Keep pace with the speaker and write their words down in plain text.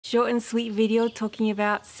short and sweet video talking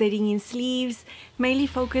about setting in sleeves, mainly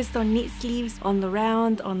focused on knit sleeves, on the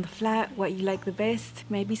round, on the flat, what you like the best.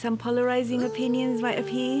 Maybe some polarizing opinions might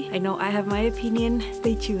appear. I know I have my opinion.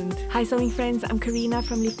 Stay tuned. Hi sewing friends, I'm Karina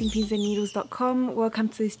from liftingpinsandneedles.com. Welcome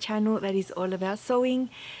to this channel that is all about sewing,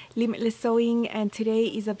 limitless sewing, and today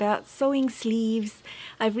is about sewing sleeves.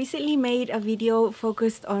 I've recently made a video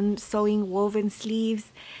focused on sewing woven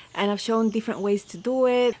sleeves, and I've shown different ways to do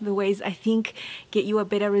it, the ways I think get you a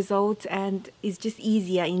better result and is just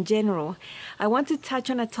easier in general. I want to touch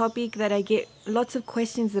on a topic that I get lots of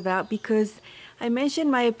questions about because I mention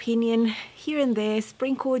my opinion here and there,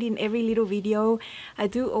 sprinkled in every little video. I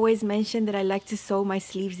do always mention that I like to sew my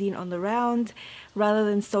sleeves in on the round rather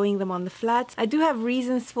than sewing them on the flat. I do have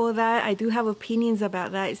reasons for that. I do have opinions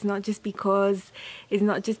about that. It's not just because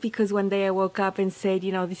one day I woke up and said,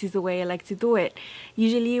 you know, this is the way I like to do it.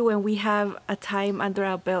 Usually when we have a time under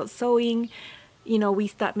our belt sewing, you know, we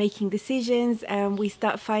start making decisions and we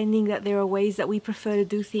start finding that there are ways that we prefer to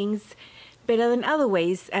do things better than other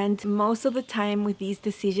ways, and most of the time with these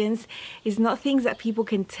decisions is not things that people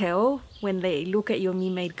can tell when they look at your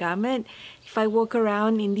me-made garment. If I walk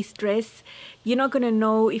around in this dress, you're not going to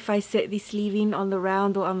know if I set this sleeve in on the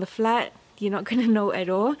round or on the flat. You're not going to know at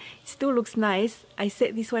all. It still looks nice. I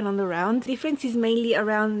set this one on the round. The difference is mainly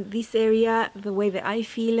around this area, the way that I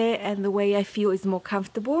feel it and the way I feel is more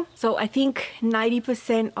comfortable. So I think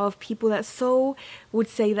 90% of people that sew would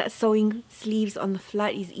say that sewing sleeves on the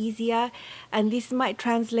flat is easier, and this might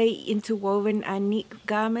translate into woven and knit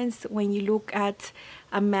garments. When you look at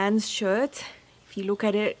a man's shirt, if you look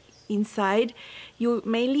at it inside, you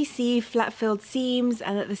mainly see flat filled seams,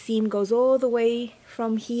 and that the seam goes all the way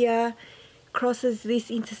from here, crosses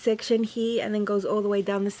this intersection here, and then goes all the way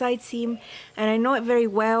down the side seam. And I know it very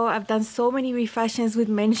well. I've done so many refashions with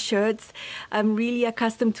men's shirts. I'm really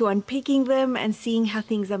accustomed to unpicking them and seeing how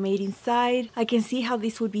things are made inside. I can see how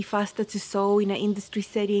this would be faster to sew in an industry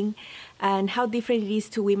setting and how different it is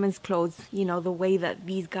to women's clothes. You know, the way that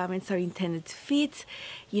these garments are intended to fit.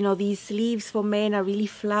 You know, these sleeves for men are really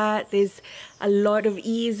flat. There's a lot of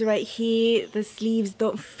ease right here. The sleeves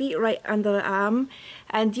don't fit right under the arm.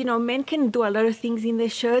 And, you know, men can do a lot of things in their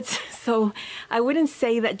shirts. So I wouldn't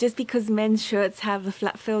say that just because men's shirts have the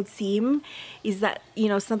flat filled seam is that, you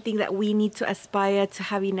know, something that we need to aspire to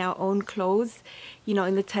have in our own clothes, you know,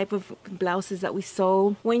 in the type of blouses that we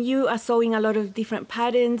sew. When you are sewing a lot of different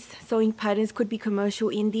patterns, sewing patterns could be commercial,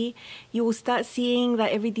 indie, you will start seeing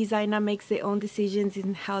that every designer makes their own decisions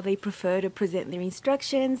in how they prefer to present their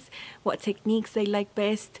instructions, what techniques they like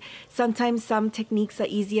best. Sometimes some techniques are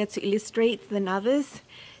easier to illustrate than others.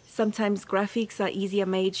 Sometimes graphics are easier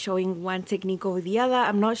made showing one technique over the other.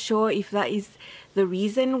 I'm not sure if that is the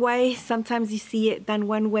reason why sometimes you see it done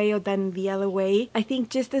one way or done the other way. I think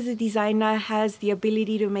just as a designer has the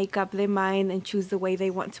ability to make up their mind and choose the way they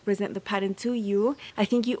want to present the pattern to you, I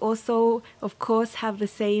think you also, of course, have the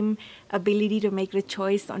same ability to make the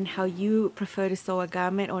choice on how you prefer to sew a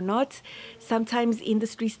garment or not. Sometimes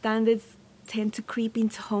industry standards tend to creep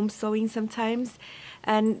into home sewing sometimes,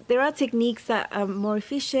 and there are techniques that are more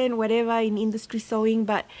efficient, whatever, in industry sewing,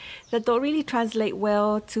 but that don't really translate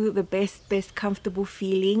well to the best comfortable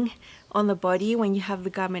feeling on the body when you have the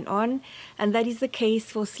garment on. And that is the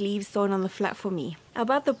case for sleeves sewn on the flat for me.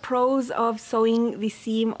 About the pros of sewing the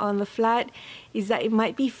seam on the flat is that it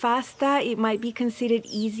might be faster, it might be considered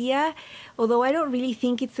easier, although I don't really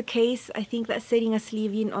think it's the case. I think that setting a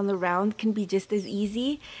sleeve in on the round can be just as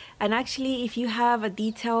easy. And actually, if you have a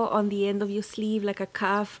detail on the end of your sleeve like a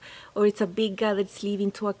cuff, or it's a big gathered sleeve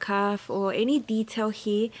into a cuff, or any detail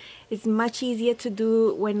here, it's much easier to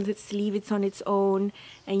do when the sleeve is on its own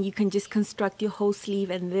and you can just construct your whole sleeve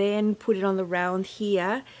and then put it on the round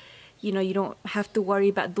here. You know, you don't have to worry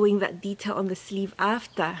about doing that detail on the sleeve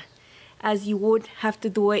after, as you would have to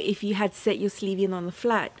do it if you had set your sleeve in on the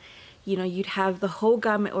flat. You know, you'd have the whole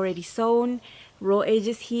garment already sewn, raw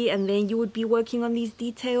edges here, and then you would be working on these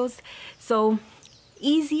details. So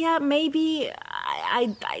easier, maybe.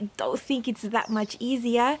 I don't think it's that much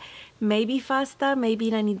easier. Maybe faster, maybe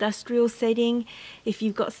in an industrial setting. If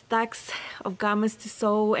you've got stacks of garments to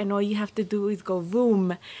sew and all you have to do is go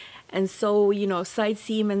boom and sew, you know, side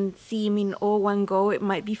seam and seam in all one go, it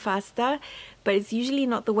might be faster, but it's usually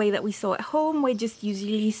not the way that we sew at home. We're just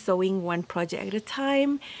usually sewing one project at a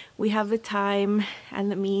time. We have the time and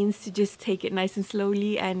the means to just take it nice and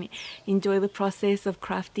slowly and enjoy the process of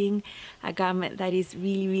crafting a garment that is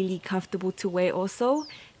really comfortable to wear also,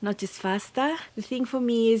 not just faster. The thing for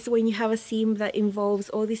me is when you have a seam that involves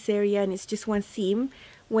all this area and it's just one seam,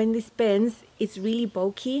 when this bends, it's really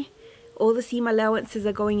bulky. all the seam allowances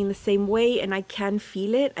are going in the same way, and I can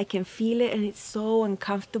feel it. I can feel it, and it's so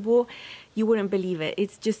uncomfortable. You wouldn't believe it.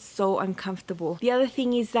 It's just so uncomfortable. The other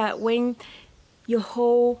thing is that when your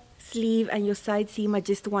whole sleeve and your side seam are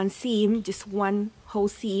just one seam, just one whole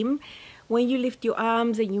seam, when you lift your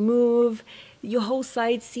arms and you move, your whole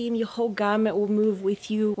side seam, your whole garment will move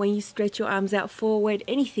with you. When you stretch your arms out forward,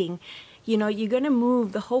 anything, you know, you're gonna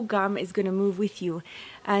move, the whole garment is gonna move with you.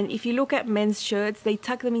 And if you look at men's shirts, they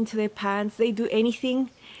tuck them into their pants, they do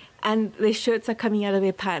anything, and their shirts are coming out of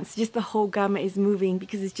their pants. Just the whole garment is moving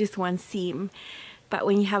because it's just one seam. But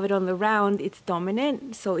when you have it on the round, it's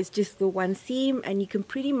dominant, so it's just the one seam, and you can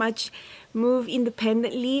pretty much move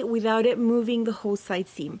independently without it moving the whole side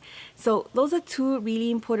seam. So those are two really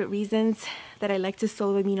important reasons that I like to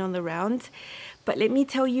sew them in on the round. But let me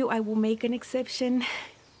tell you, I will make an exception.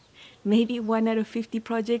 Maybe 1 out of 50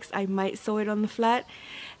 projects I might sew it on the flat,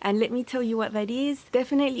 and let me tell you what that is.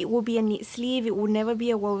 Definitely it will be a knit sleeve. It will never be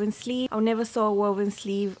a woven sleeve. I'll never sew a woven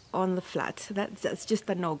sleeve on the flat. That's just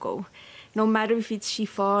a no-go. No matter if it's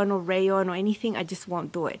chiffon or rayon or anything, I just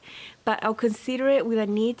won't do it. But I'll consider it with a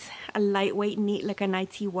knit, a lightweight knit like an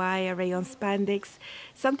ITY, a rayon spandex,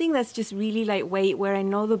 something that's just really lightweight where I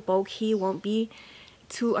know the bulk here won't be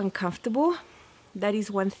too uncomfortable. That is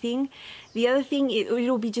one thing. The other thing,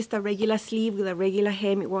 it'll be just a regular sleeve with a regular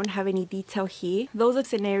hem. It won't have any detail here. Those are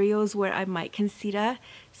scenarios where I might consider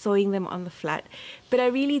sewing them on the flat. But I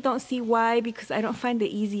really don't see why, because I don't find it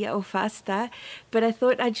easier or faster. But I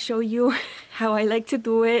thought I'd show you how I like to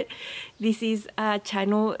do it. This is a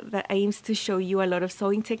channel that aims to show you a lot of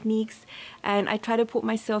sewing techniques. And I try to put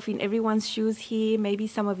myself in everyone's shoes here. Maybe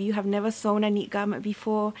some of you have never sewn a knit garment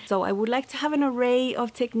before. So I would like to have an array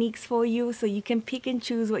of techniques for you so you can pick and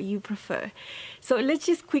choose what you prefer. So let's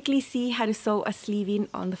just quickly see how to sew a sleeve in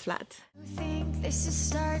on the flat.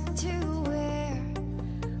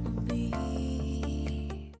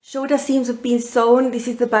 Shoulder seams have been sewn. This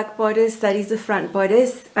is the back bodice, that is the front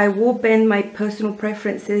bodice. I will bend my personal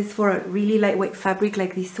preferences for a really lightweight fabric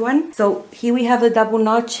like this one. So here we have a double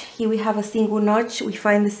notch, here we have a single notch. We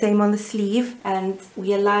find the same on the sleeve, and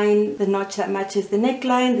we align the notch that matches the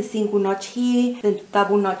neckline, the single notch here, the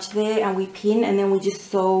double notch there, and we pin, and then we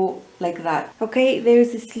just sew like that. Okay,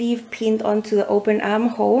 there's the sleeve pinned onto the open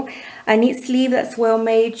armhole. A knit sleeve that's well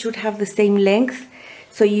made should have the same length.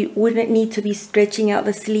 So you wouldn't need to be stretching out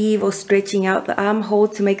the sleeve or stretching out the armhole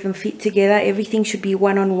to make them fit together. Everything should be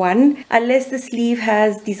one-on-one. Unless the sleeve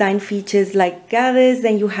has design features like gathers,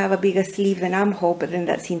 then you have a bigger sleeve than armhole, but then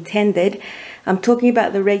that's intended. I'm talking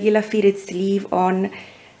about the regular fitted sleeve on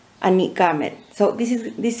a knit garment. So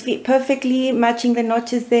this fit perfectly, matching the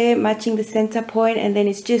notches there, matching the center point, and then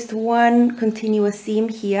it's just one continuous seam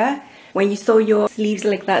here. When you sew your sleeves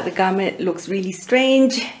like that, the garment looks really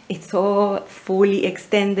strange. It's all fully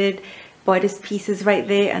extended. Bodice pieces right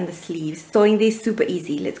there and the sleeves. Sewing this super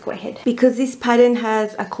easy. Let's go ahead. Because this pattern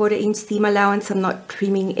has a 1/4 inch seam allowance, I'm not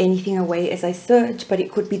trimming anything away as I serge, but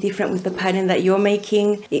it could be different with the pattern that you're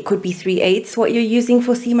making. It could be 3/8 what you're using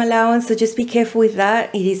for seam allowance, so just be careful with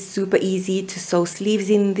that. It is super easy to sew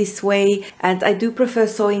sleeves in this way, and I do prefer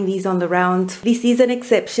sewing these on the round. This is an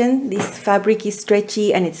exception. This fabric is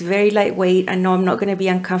stretchy and it's very lightweight. I know I'm not going to be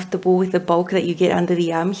uncomfortable with the bulk that you get under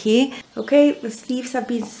the arm here. Okay, the sleeves have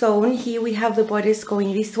been sewn. Here we have the bodice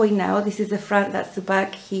going this way now. This is the front, that's the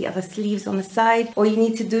back. Here are the sleeves on the side. All you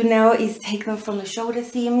need to do now is take them from the shoulder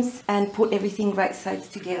seams and put everything right sides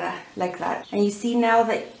together like that. And you see now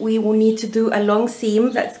that we will need to do a long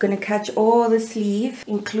seam that's going to catch all the sleeve,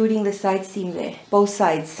 including the side seam there, both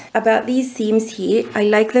sides. About these seams here, I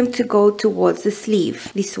like them to go towards the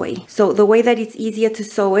sleeve this way. So the way that it's easier to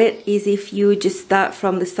sew it is if you just start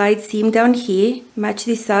from the side seam down here, match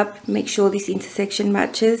this up, make sure this intersection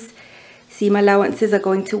matches. Seam allowances are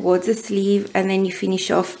going towards the sleeve, and then you finish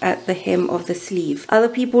off at the hem of the sleeve. Other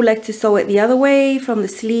people like to sew it the other way, from the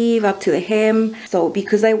sleeve up to the hem. So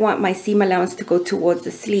because I want my seam allowance to go towards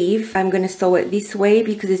the sleeve, I'm going to sew it this way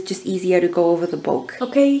because it's just easier to go over the bulk.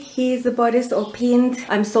 Okay, here's the bodice all pinned.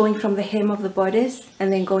 I'm sewing from the hem of the bodice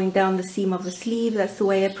and then going down the seam of the sleeve. That's the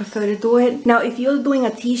way I prefer to do it. Now, if you're doing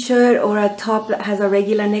a t-shirt or a top that has a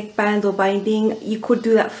regular neckband or binding, you could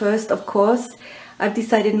do that first, of course. I've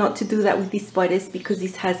decided not to do that with this bodice because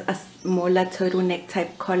this has a smaller turtleneck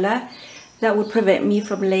type collar. That would prevent me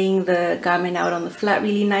from laying the garment out on the flat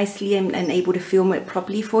really nicely and able to film it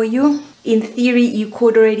properly for you. In theory, you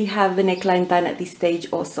could already have the neckline done at this stage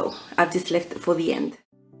also. I've just left it for the end.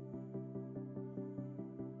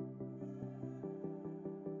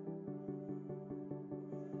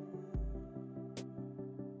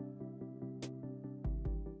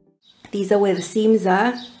 These are where the seams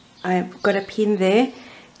are. I've got a pin there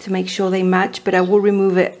to make sure they match, but I will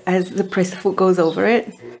remove it as the press foot goes over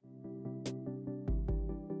it.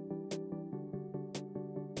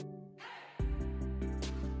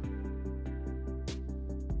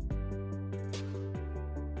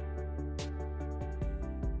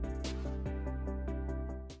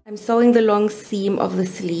 I'm sewing the long seam of the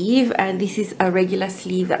sleeve, and this is a regular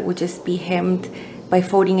sleeve that would just be hemmed by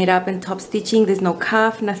folding it up and top stitching. There's no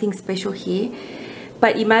cuff, nothing special here.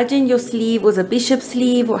 But imagine your sleeve was a bishop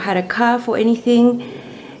sleeve or had a cuff or anything.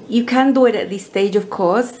 You can do it at this stage, of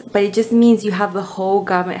course, but it just means you have the whole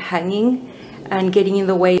garment hanging and getting in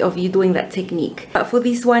the way of you doing that technique. But for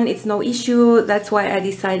this one, it's no issue. That's why I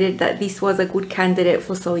decided that this was a good candidate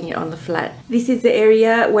for sewing it on the flat. This is the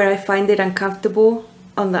area where I find it uncomfortable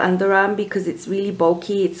on the underarm because it's really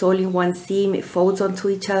bulky. It's all in one seam. It folds onto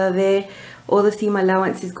each other there. All the seam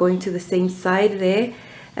allowance is going to the same side there.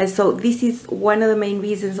 And so this is one of the main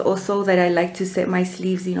reasons also that I like to set my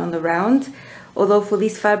sleeves in on the round. Although for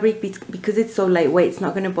this fabric, because it's so lightweight, it's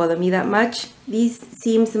not going to bother me that much. These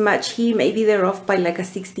seams match here. Maybe they're off by like a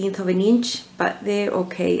 1/16 of an inch, but they're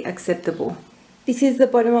okay, acceptable. This is the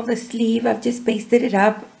bottom of the sleeve. I've just pasted it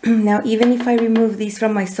up. Now, even if I remove these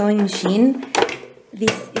from my sewing machine,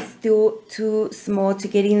 this is still too small to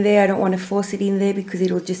get in there. I don't want to force it in there because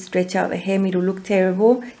it'll just stretch out the hem. It'll look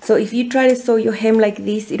terrible. So if you try to sew your hem like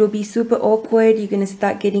this, it'll be super awkward. You're going to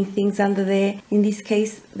start getting things under there. In this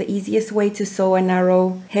case, the easiest way to sew a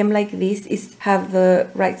narrow hem like this is have the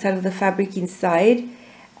right side of the fabric inside,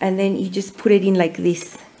 and then you just put it in like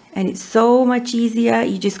this. And it's so much easier.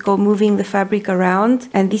 You just go moving the fabric around.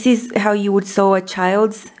 And this is how you would sew a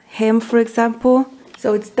child's hem, for example.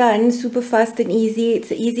 So it's done super fast and easy. It's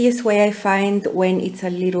the easiest way I find when it's a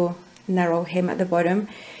little narrow hem at the bottom.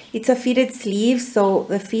 It's a fitted sleeve, so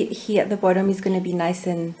the fit here at the bottom is going to be nice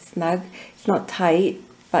and snug. It's not tight,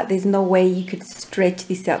 but there's no way you could stretch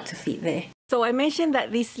this out to fit there. So I mentioned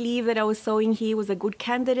that this sleeve that I was sewing here was a good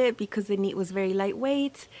candidate because the knit was very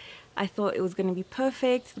lightweight. I thought it was going to be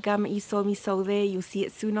perfect. The garment you saw me sew there, you'll see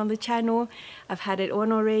it soon on the channel. I've had it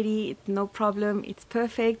on already, no problem, it's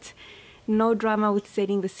perfect. No drama with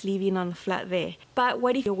setting the sleeve in on the flat there. But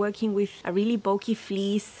what if you're working with a really bulky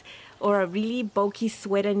fleece or a really bulky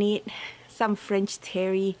sweater knit, some French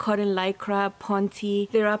terry, cotton lycra, ponte?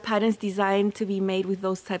 There are patterns designed to be made with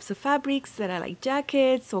those types of fabrics that are like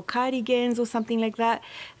jackets or cardigans or something like that,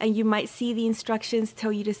 and you might see the instructions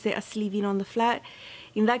tell you to set a sleeve in on the flat.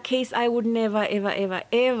 In that case, I would never, ever, ever,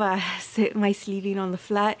 ever set my sleeve in on the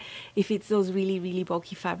flat if it's those really, really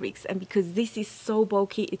bulky fabrics. And because this is so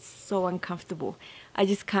bulky, it's so uncomfortable. I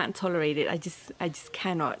just can't tolerate it. I just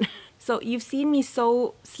cannot. So you've seen me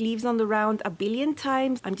sew sleeves on the round a billion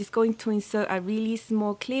times. I'm just going to insert a really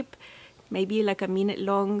small clip, maybe like a minute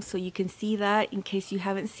long, so you can see that in case you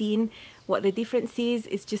haven't seen what the difference is.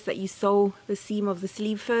 It's just that you sew the seam of the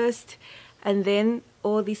sleeve first, and then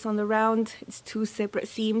all this on the round. It's two separate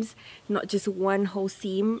seams, not just one whole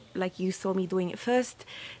seam like you saw me doing it first.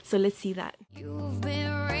 So let's see that. You've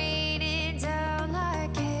been raining down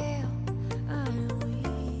like hell.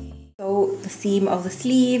 So the seam of the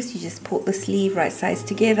sleeves, you just put the sleeve right sides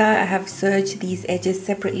together. I have serged these edges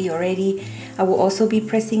separately already. I will also be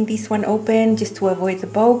pressing this one open just to avoid the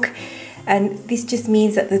bulk. And this just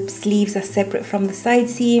means that the sleeves are separate from the side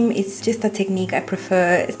seam. It's just a technique I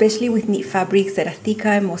prefer, especially with knit fabrics that are thicker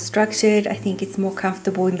and more structured. I think it's more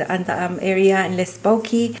comfortable in the underarm area and less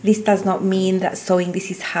bulky. This does not mean that sewing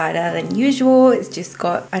this is harder than usual. It's just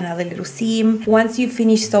got another little seam. Once you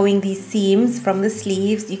finish sewing these seams from the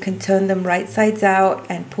sleeves, you can turn them right sides out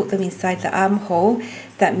and put them inside the armhole.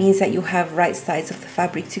 That means that you have right sides of the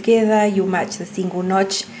fabric together. You match the single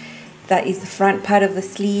notch. That is the front part of the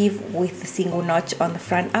sleeve with the single notch on the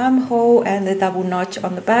front armhole and the double notch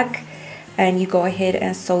on the back, and you go ahead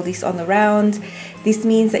and sew this on the round. This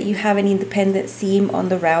means that you have an independent seam on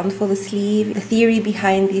the round for the sleeve. The theory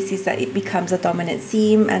behind this is that it becomes a dominant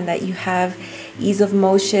seam and that you have ease of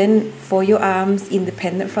motion for your arms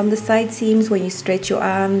independent from the side seams. When you stretch your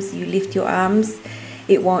arms, you lift your arms,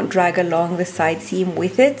 it won't drag along the side seam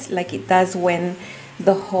with it like it does when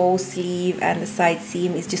the whole sleeve and the side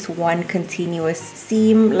seam is just one continuous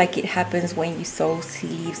seam, like it happens when you sew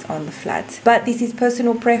sleeves on the flat. But this is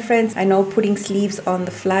personal preference. I know putting sleeves on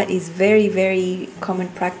the flat is very, very common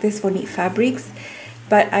practice for knit fabrics,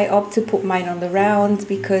 but I opt to put mine on the round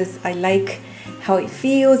because I like how it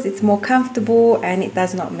feels. It's more comfortable and it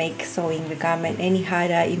does not make sewing the garment any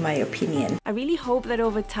harder, in my opinion. I really hope that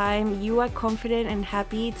over time you are confident and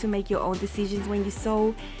happy to make your own decisions when you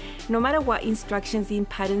sew. No matter what instructions in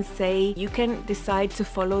patterns say, you can decide to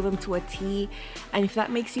follow them to a T, and if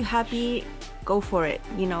that makes you happy, go for it.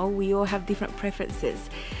 You know, we all have different preferences.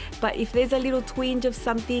 But if there's a little twinge of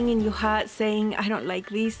something in your heart saying, I don't like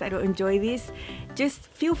this, I don't enjoy this, just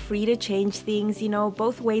feel free to change things. You know,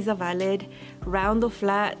 both ways are valid. Round or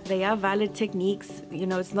flat, they are valid techniques. You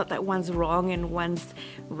know, it's not that one's wrong and one's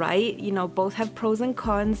right. You know, both have pros and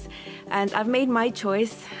cons, and I've made my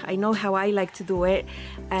choice. I know how I like to do it,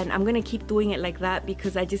 and I'm gonna keep doing it like that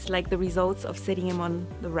because I just like the results of setting them on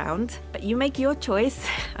the round. But you make your choice.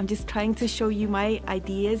 I'm just trying to show you my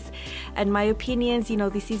ideas and my opinions. You know,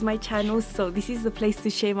 this is my channel, so this is the place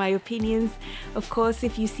to share my opinions. Of course,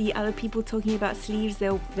 if you see other people talking about sleeves,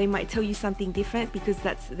 they might tell you something different because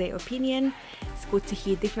that's their opinion. It's good to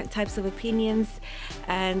hear different types of opinions,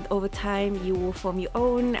 and over time you will form your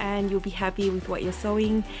own and you'll be happy with what you're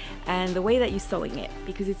sewing and the way that you're sewing it,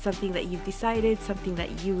 because it's something that you've decided, something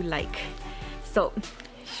that you like. So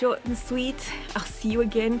short and sweet, I'll see you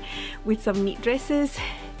again with some knit dresses.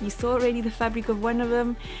 You saw already the fabric of one of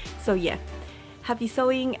them, so yeah, happy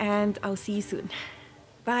sewing and I'll see you soon.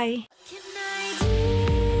 Bye.